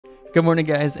Good morning,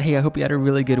 guys. Hey, I hope you had a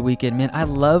really good weekend, man. I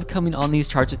love coming on these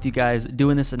charts with you guys,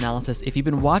 doing this analysis. If you've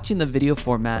been watching the video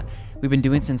format we've been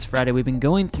doing since Friday, we've been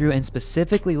going through and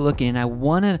specifically looking,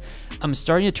 and I'm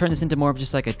starting to turn this into more of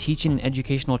just like a teaching and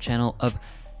educational channel of,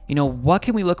 what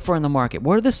can we look for in the market?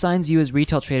 What are the signs you as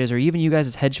retail traders or even you guys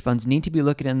as hedge funds need to be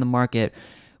looking at in the market?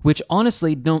 Which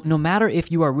honestly, no matter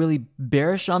if you are really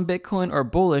bearish on Bitcoin or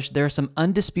bullish, there are some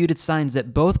undisputed signs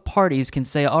that both parties can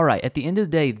say, all right, at the end of the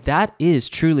day, that is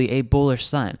truly a bullish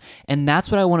sign. And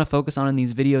that's what I want to focus on in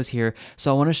these videos here.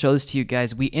 So I want to show this to you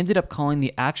guys. We ended up calling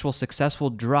the actual successful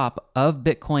drop of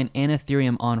Bitcoin and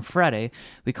Ethereum on Friday.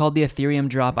 We called the Ethereum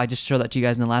drop. I just showed that to you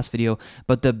guys in the last video.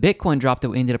 But the Bitcoin drop that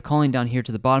we ended up calling down here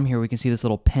to the bottom here, we can see this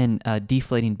little pen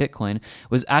deflating Bitcoin,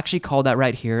 was actually called out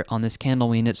right here on this candle.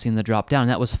 We ended up seeing the drop down. And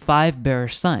that was 5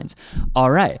 bearish signs. All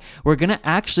right, we're going to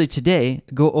actually today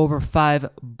go over 5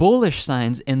 bullish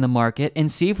signs in the market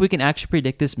and see if we can actually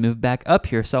predict this move back up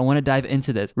here. So I want to dive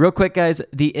into this. Real quick, guys,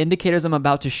 the indicators I'm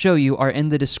about to show you are in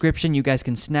the description. You guys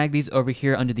can snag these over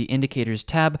here under the indicators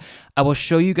tab. I will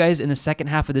show you guys in the second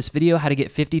half of this video how to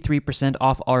get 53%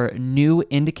 off our new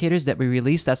indicators that we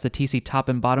released. That's the TC top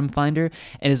and bottom finder.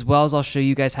 And as well as I'll show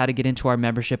you guys how to get into our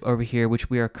membership over here, which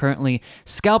we are currently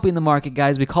scalping the market,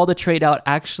 guys. We called a trade out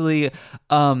actually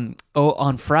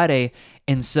on Friday,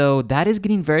 and so that is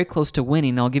getting very close to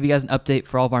winning. I'll give you guys an update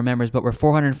for all of our members, but we're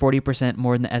 440%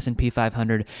 more than the S&P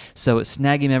 500. So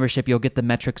snagging membership, you'll get the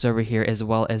metrics over here as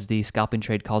well as the scalping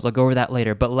trade calls. I'll go over that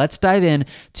later, but let's dive in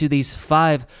to these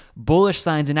 5 bullish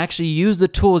signs and actually use the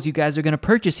tools you guys are going to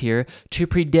purchase here to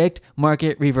predict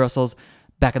market reversals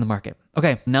back in the market.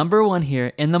 Okay, number 1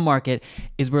 here in the market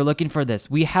is we're looking for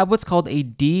this. We have what's called a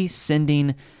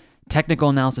descending technical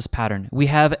analysis pattern. We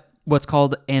have what's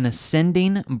called an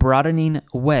ascending broadening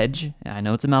wedge. I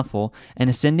know it's a mouthful. An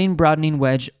ascending broadening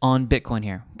wedge on Bitcoin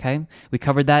here, okay? We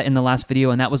covered that in the last video,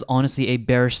 and that was honestly a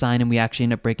bearish sign, and we actually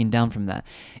ended up breaking down from that.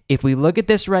 If we look at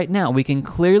this right now, we can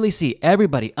clearly see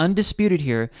everybody undisputed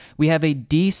here. We have a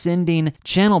descending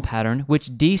channel pattern,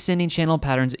 which descending channel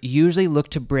patterns usually look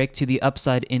to break to the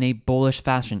upside in a bullish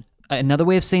fashion. Another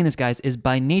way of saying this, guys, is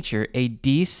by nature, a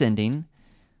descending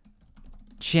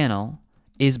channel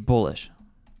is bullish.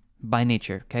 By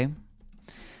nature, okay?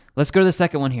 Let's go to the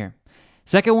second one here.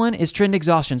 Second one is trend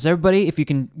exhaustion. So everybody, if you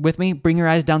can, with me, bring your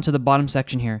eyes down to the bottom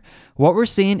section here. What we're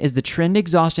seeing is the trend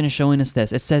exhaustion is showing us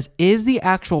this. It says, is the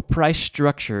actual price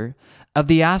structure of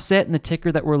the asset and the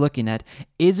ticker that we're looking at,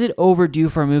 is it overdue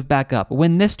for a move back up?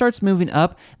 When this starts moving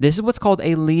up, this is what's called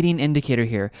a leading indicator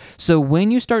here. So when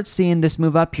you start seeing this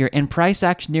move up here and price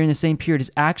action during the same period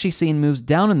is actually seeing moves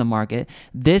down in the market,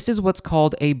 this is what's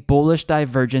called a bullish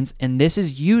divergence, and this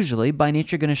is usually by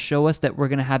nature going to show us that we're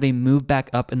going to have a move back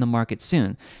up in the market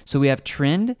soon. So we have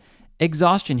trend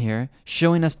exhaustion here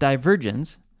showing us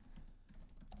divergence.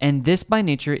 And this by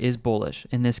nature is bullish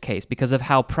in this case because of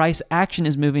how price action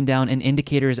is moving down and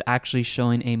indicator is actually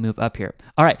showing a move up here.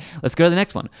 All right, let's go to the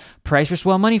next one. Price versus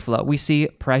well money flow. We see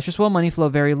price versus well money flow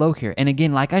very low here. And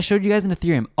again, like I showed you guys in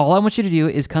Ethereum, all I want you to do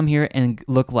is come here and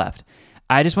look left.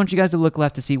 I just want you guys to look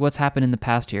left to see what's happened in the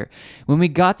past here. When we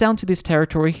got down to this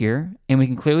territory here, and we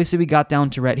can clearly see we got down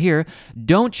to right here,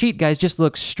 don't cheat, guys. Just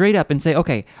look straight up and say,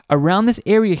 okay, around this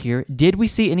area here, did we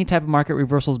see any type of market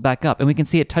reversals back up? And we can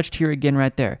see it touched here again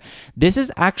right there. This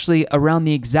is actually around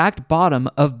the exact bottom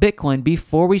of Bitcoin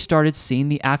before we started seeing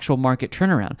the actual market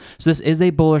turnaround. So this is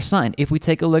a bullish sign. If we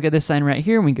take a look at this sign right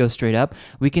here and we go straight up,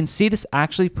 we can see this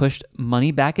actually pushed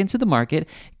money back into the market,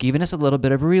 giving us a little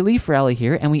bit of a relief rally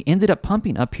here, and we ended up pumping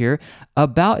up here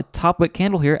about a top wick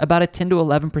candle here, about a 10 to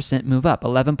 11% move up,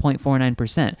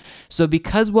 11.49%. So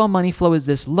because well money flow is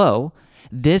this low,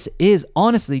 this is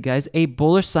honestly, guys, a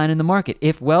bullish sign in the market.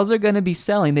 If wells are going to be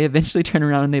selling, they eventually turn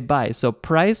around and they buy. So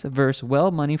price versus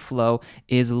well money flow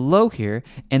is low here,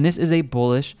 and this is a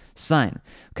bullish sign.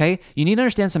 Okay, you need to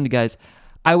understand something, guys.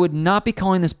 I would not be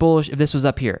calling this bullish if this was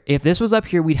up here. If this was up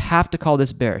here, we'd have to call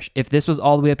this bearish. If this was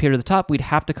all the way up here to the top, we'd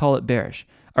have to call it bearish.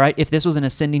 All right, if this was an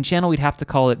ascending channel, we'd have to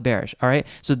call it bearish. All right,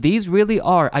 so these really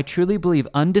are, I truly believe,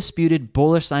 undisputed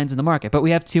bullish signs in the market, but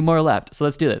we have 2 more left. So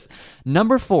let's do this.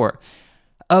 Number 4,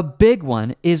 a big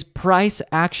one is price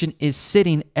action is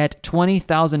sitting at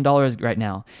 $20,000 right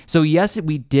now. So yes,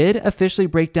 we did officially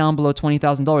break down below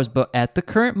 $20,000, but at the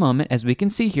current moment, as we can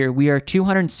see here, we are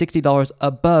 $260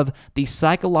 above the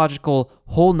psychological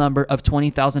whole number of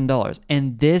 $20,000.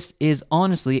 And this is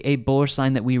honestly a bullish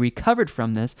sign that we recovered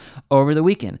from this over the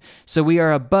weekend. So we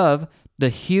are above the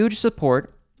huge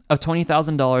support of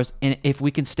 $20,000. And if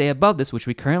we can stay above this, which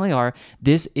we currently are,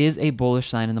 this is a bullish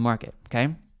sign in the market,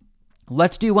 okay?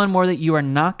 Let's do one more that you are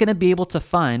not going to be able to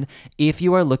find if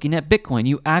you are looking at Bitcoin.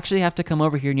 You actually have to come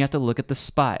over here and you have to look at the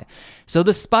SPY. So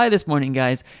the SPY this morning,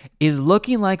 guys, is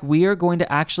looking like we are going to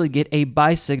actually get a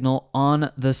buy signal on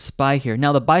the SPY here.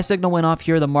 Now, the buy signal went off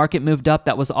here. The market moved up.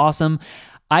 That was awesome.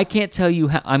 I can't tell you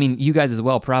how, I mean, you guys as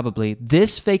well probably.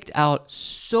 This faked out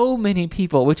so many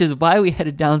people, which is why we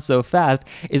headed down so fast,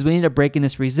 is we ended up breaking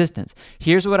this resistance.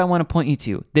 Here's what I want to point you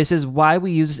to. This is why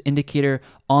we use this indicator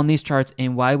on these charts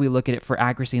and why we look at it for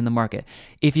accuracy in the market.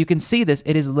 If you can see this,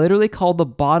 it is literally called the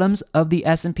bottoms of the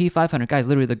S&P 500. Guys,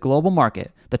 literally the global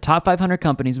market, the top 500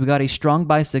 companies, we got a strong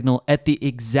buy signal at the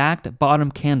exact bottom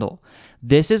candle.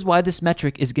 This is why this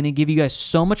metric is going to give you guys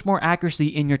so much more accuracy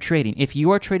in your trading. If you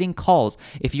are trading calls,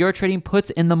 if you are trading puts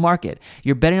in the market,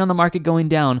 you're betting on the market going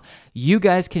down, you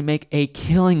guys can make a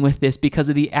killing with this because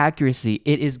of the accuracy.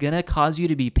 It is going to cause you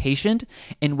to be patient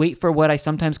and wait for what I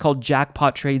sometimes call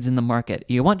jackpot trades in the market.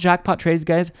 You want jackpot trades,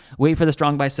 guys? Wait for the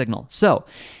strong buy signal. So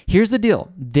here's the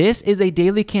deal. This is a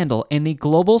daily candle, and the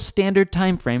global standard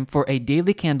time frame for a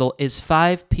daily candle is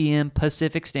 5 p.m.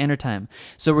 Pacific Standard Time.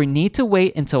 So we need to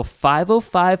wait until 5:05,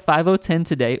 5:10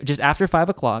 today, just after 5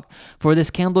 o'clock, for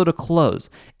this candle to close.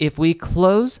 If we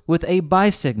close with a buy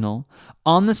signal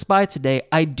on the SPY today,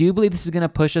 I do believe this is going to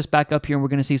push us back up here, and we're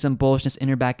going to see some bullishness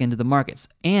enter back into the markets.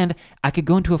 And I could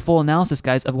go into a full analysis,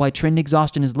 guys, of why trend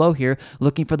exhaustion is low here,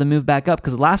 looking for the move back up,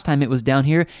 because last time it was down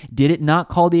here, did it not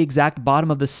call the exact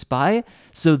bottom of the SPY?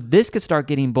 So this could start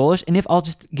getting bullish. And if I'll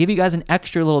just give you guys an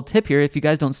extra little tip here, if you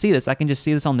guys don't see this, I can just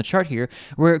see this on the chart here.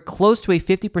 We're close to a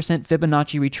 50%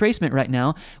 Fibonacci retracement right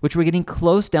now, which we're getting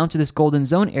close down to this golden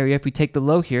zone area. If we take the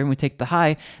low here and we take the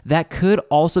high, that could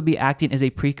also be acting as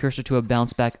a precursor to a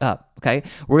bounce back up. Okay,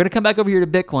 we're going to come back over here to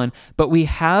Bitcoin, but we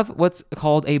have what's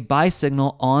called a buy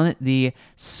signal on the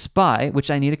SPY,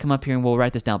 which I need to come up here and we'll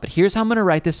write this down. But here's how I'm going to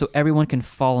write this so everyone can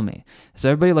follow me. So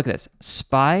everybody look at this.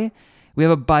 SPY, we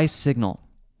have a buy signal,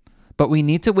 but we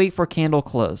need to wait for candle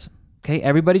close. Okay,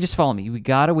 everybody just follow me. We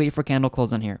got to wait for candle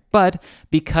close on here. But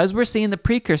because we're seeing the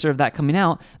precursor of that coming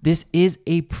out, this is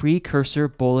a precursor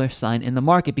bullish sign in the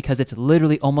market because it's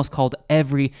literally almost called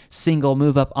every single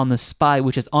move up on the SPY,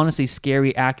 which is honestly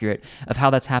scary accurate of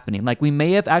how that's happening. Like we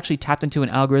may have actually tapped into an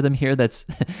algorithm here that's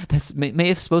may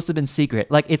have supposed to have been secret.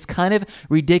 Like it's kind of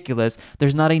ridiculous.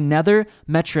 There's not another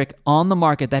metric on the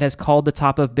market that has called the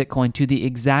top of Bitcoin to the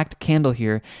exact candle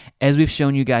here as we've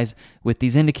shown you guys with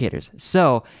these indicators.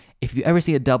 So if you ever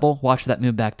see a double, watch for that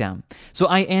move back down. So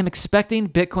I am expecting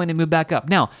Bitcoin to move back up.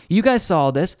 Now, you guys saw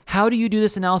all this. How do you do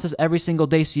this analysis every single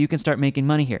day so you can start making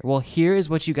money here? Well, here is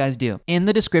what you guys do. In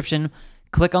the description,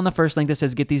 click on the first link that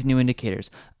says get these new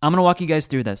indicators. I'm going to walk you guys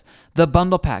through this. The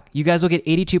bundle pack, you guys will get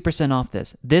 82% off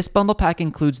this. This bundle pack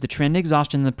includes the trend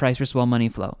exhaustion and the price for swell money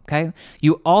flow, okay?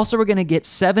 You also are going to get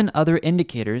 7 other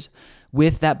indicators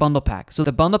with that bundle pack. So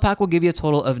the bundle pack will give you a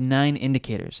total of 9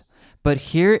 indicators. But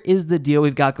here is the deal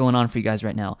we've got going on for you guys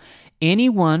right now.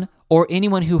 Anyone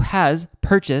who has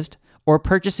purchased or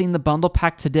purchasing the bundle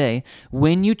pack today,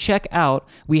 when you check out,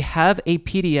 we have a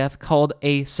PDF called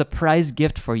a surprise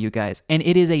gift for you guys. And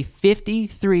it is a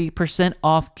 53%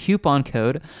 off coupon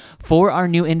code for our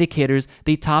new indicators,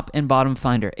 the top and bottom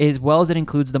finder, as well as it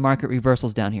includes the market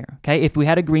reversals down here. Okay, if we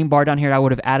had a green bar down here, I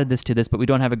would have added this to this, but we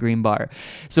don't have a green bar.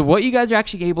 So what you guys are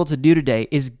actually able to do today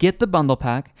is get the bundle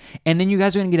pack, and then you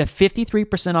guys are going to get a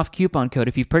 53% off coupon code.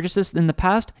 If you've purchased this in the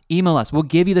past, email us. We'll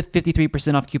give you the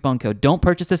 53% off coupon code. Don't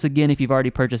purchase this again if you've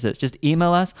already purchased it. Just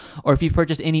email us, or if you've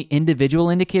purchased any individual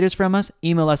indicators from us,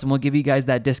 email us and we'll give you guys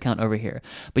that discount over here.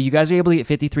 But you guys are able to get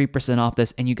 53% off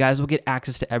this, and you guys will get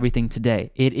access to everything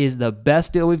today. It is the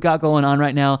best deal we've got going on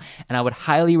right now, and I would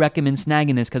highly recommend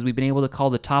snagging this because we've been able to call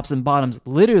the tops and bottoms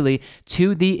literally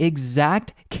to the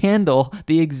exact candle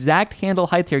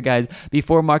height here, guys,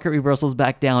 before market reversals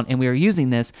back down, and we are using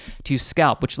this to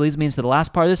scalp, which leads me into the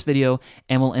last part of this video,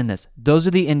 and we'll end this. Those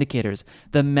are the indicators.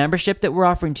 The membership that we're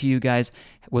offering to you guys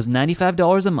was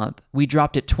 $95 a month. We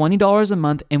dropped it $20 a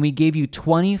month, and we gave you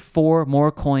 24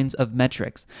 more coins of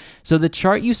metrics. So the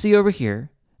chart you see over here,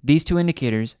 these 2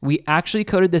 indicators, we actually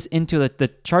coded this into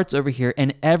the charts over here,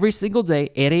 and every single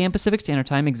day, 8 a.m. Pacific Standard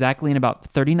Time, exactly in about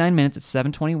 39 minutes, it's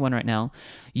 7:21 right now,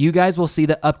 you guys will see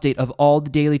the update of all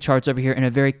the daily charts over here in a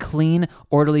very clean,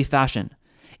 orderly fashion.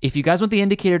 If you guys want the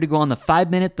indicator to go on the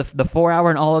 5-minute, the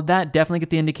 4-hour, and all of that, definitely get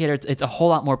the indicator. It's a whole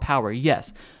lot more power,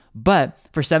 yes. But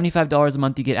for $75 a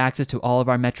month, you get access to all of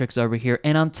our metrics over here.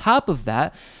 And on top of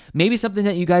that, maybe something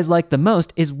that you guys like the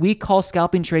most is we call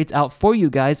scalping trades out for you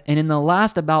guys. And in the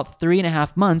last about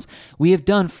 3.5 months, we have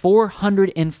done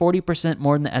 440%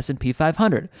 more than the S&P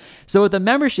 500. So with the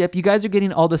membership, you guys are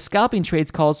getting all the scalping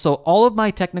trades calls. So all of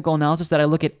my technical analysis that I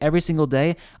look at every single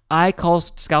day, I call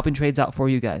scalping trades out for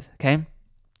you guys, okay?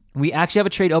 We actually have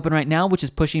a trade open right now, which is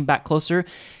pushing back closer,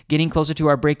 getting closer to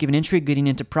our break-even entry, getting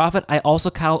into profit. I also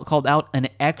called out an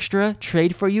extra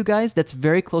trade for you guys that's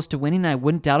very close to winning. I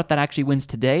wouldn't doubt if that actually wins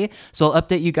today. So I'll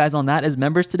update you guys on that as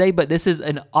members today. But this is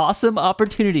an awesome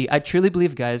opportunity, I truly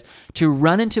believe, guys, to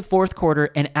run into fourth quarter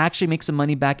and actually make some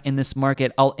money back in this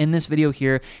market. I'll end this video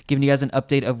here, giving you guys an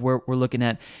update of where we're looking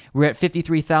at. We're at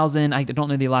 53,000. I don't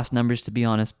know the last numbers, to be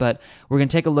honest, but we're going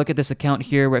to take a look at this account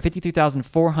here. We're at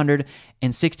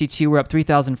 53,460. We're up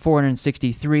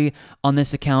 3,463 on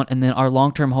this account. And then our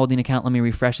long-term holding account, let me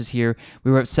refresh this here. We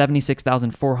were at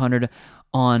 76,400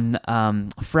 on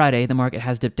Friday. The market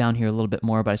has dipped down here a little bit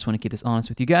more, but I just want to keep this honest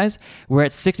with you guys. We're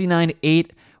at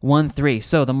 69,813.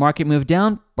 So the market moved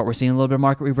down, but we're seeing a little bit of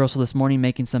market reversal this morning,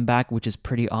 making some back, which is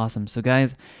pretty awesome. So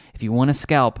guys, if you want to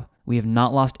scalp, we have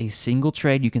not lost a single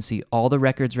trade. You can see all the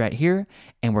records right here,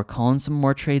 and we're calling some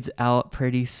more trades out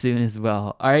pretty soon as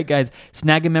well. All right, guys,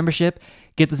 snag a membership.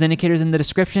 Get those indicators in the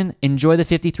description. Enjoy the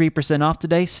 53% off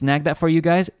today. Snag that for you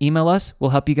guys. Email us.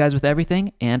 We'll help you guys with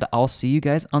everything, and I'll see you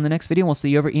guys on the next video. We'll see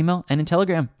you over email and in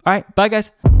Telegram. All right, bye,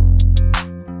 guys.